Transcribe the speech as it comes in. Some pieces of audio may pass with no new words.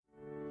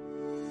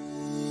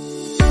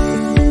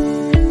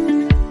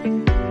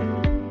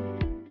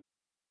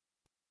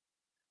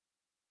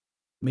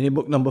Mini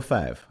book number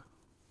 5.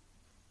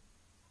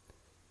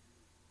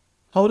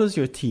 How does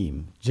your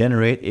team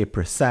generate a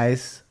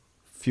precise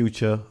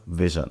future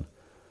vision?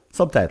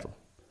 Subtitle: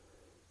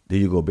 Do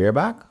you go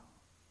bareback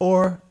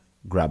or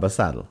grab a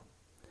saddle?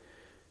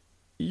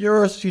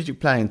 Your strategic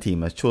planning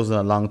team has chosen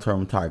a long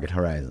term target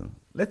horizon.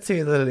 Let's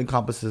say that it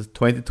encompasses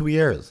 22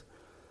 years.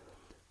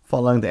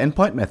 Following the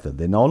endpoint method,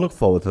 they now look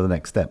forward to the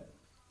next step.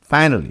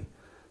 Finally,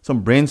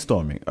 some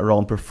brainstorming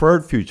around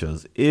preferred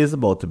futures is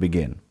about to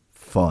begin.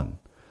 Fun.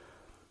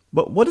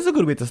 But what is a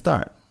good way to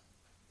start?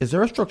 Is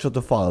there a structure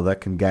to follow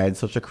that can guide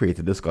such a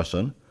creative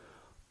discussion?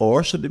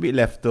 Or should it be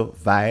left to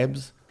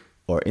vibes,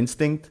 or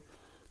instinct,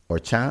 or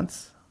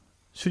chance?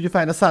 Should you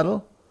find a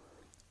saddle,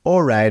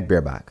 or ride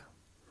bareback?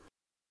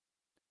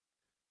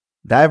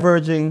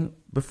 Diverging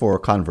before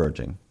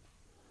converging.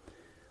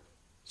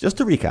 Just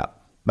to recap,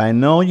 by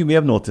now you may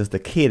have noticed the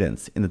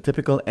cadence in the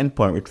typical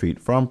endpoint retreat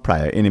from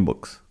prior inning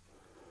books.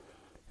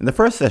 In the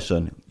first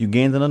session, you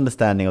gained an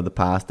understanding of the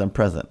past and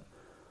present.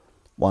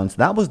 Once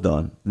that was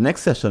done, the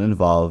next session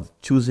involved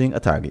choosing a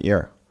target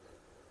year.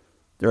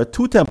 There are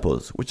 2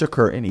 tempos which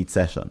occur in each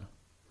session.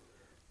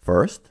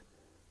 First,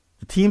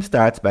 the team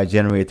starts by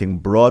generating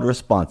broad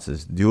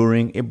responses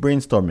during a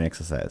brainstorming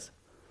exercise.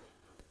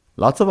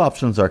 Lots of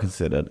options are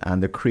considered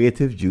and the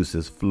creative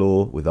juices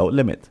flow without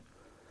limit.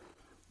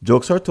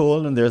 Jokes are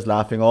told and there's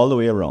laughing all the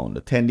way around.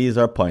 Attendees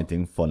are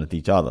pointing fun at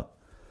each other.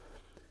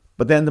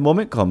 But then the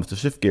moment comes to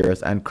shift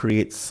gears and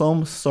create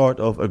some sort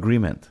of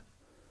agreement.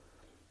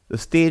 The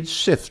stage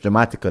shifts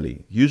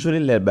dramatically, usually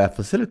led by a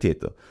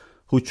facilitator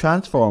who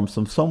transforms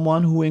from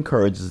someone who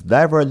encourages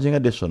diverging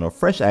addition of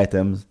fresh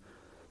items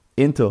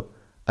into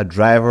a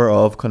driver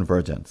of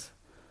convergence.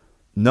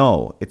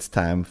 Now it's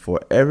time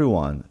for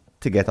everyone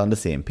to get on the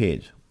same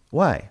page.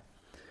 Why?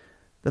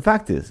 The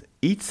fact is,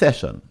 each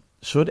session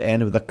should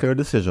end with a clear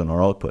decision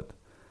or output.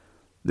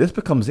 This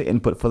becomes the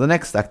input for the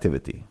next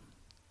activity.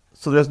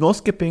 So there's no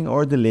skipping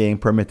or delaying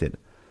permitted.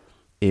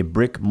 A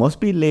brick must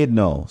be laid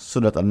now so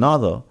that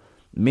another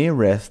may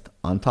rest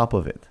on top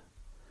of it.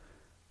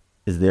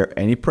 Is there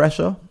any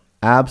pressure?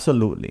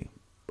 Absolutely.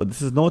 But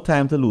this is no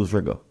time to lose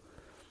rigor.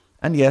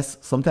 And yes,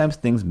 sometimes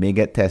things may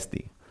get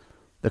testy.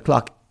 The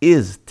clock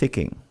is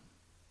ticking.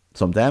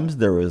 Sometimes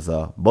there is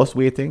a bus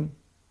waiting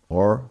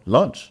or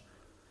lunch.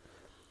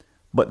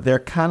 But there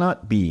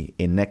cannot be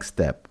a next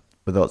step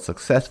without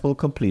successful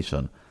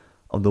completion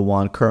of the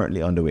one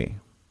currently underway.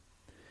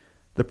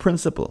 The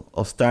principle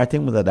of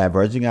starting with a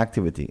diverging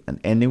activity and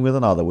ending with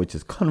another which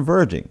is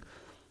converging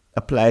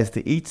applies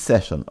to each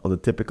session of the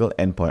typical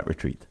endpoint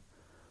retreat.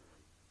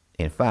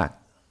 In fact,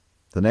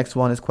 the next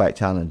one is quite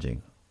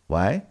challenging.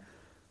 Why?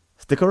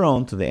 Stick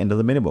around to the end of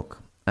the mini book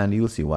and you'll see why.